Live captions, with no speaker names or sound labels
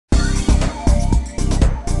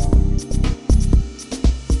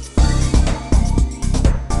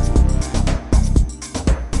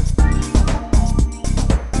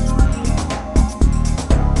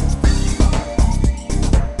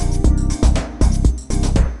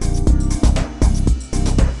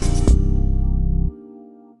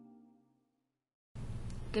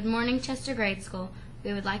Good morning, Chester Grade School.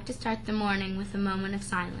 We would like to start the morning with a moment of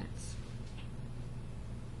silence.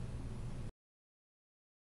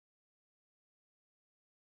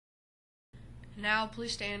 Now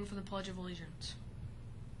please stand for the Pledge of Allegiance.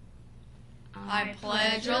 I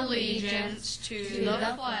pledge allegiance to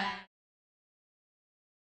the flag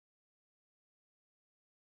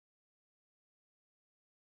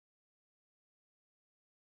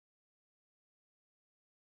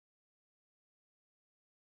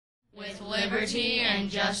with liberty and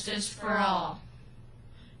justice for all.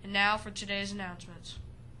 And now for today's announcements.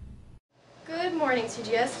 Good morning,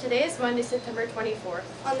 CGS. Today is Monday, September 24th.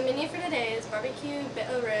 On the menu for today is barbecue, bit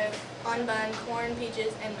of rib, on bun, corn,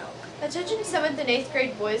 peaches, and milk. Attention 7th and 8th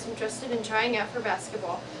grade boys interested in trying out for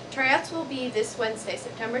basketball. Tryouts will be this Wednesday,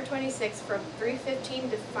 September 26th from 3:15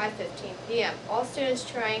 to 5:15 p.m. All students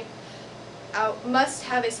trying out must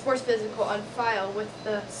have a sports physical on file with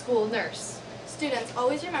the school nurse. Students,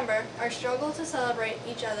 always remember, our struggle to celebrate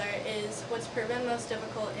each other is what's proven most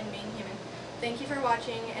difficult in being human. Thank you for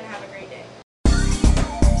watching and have a great day.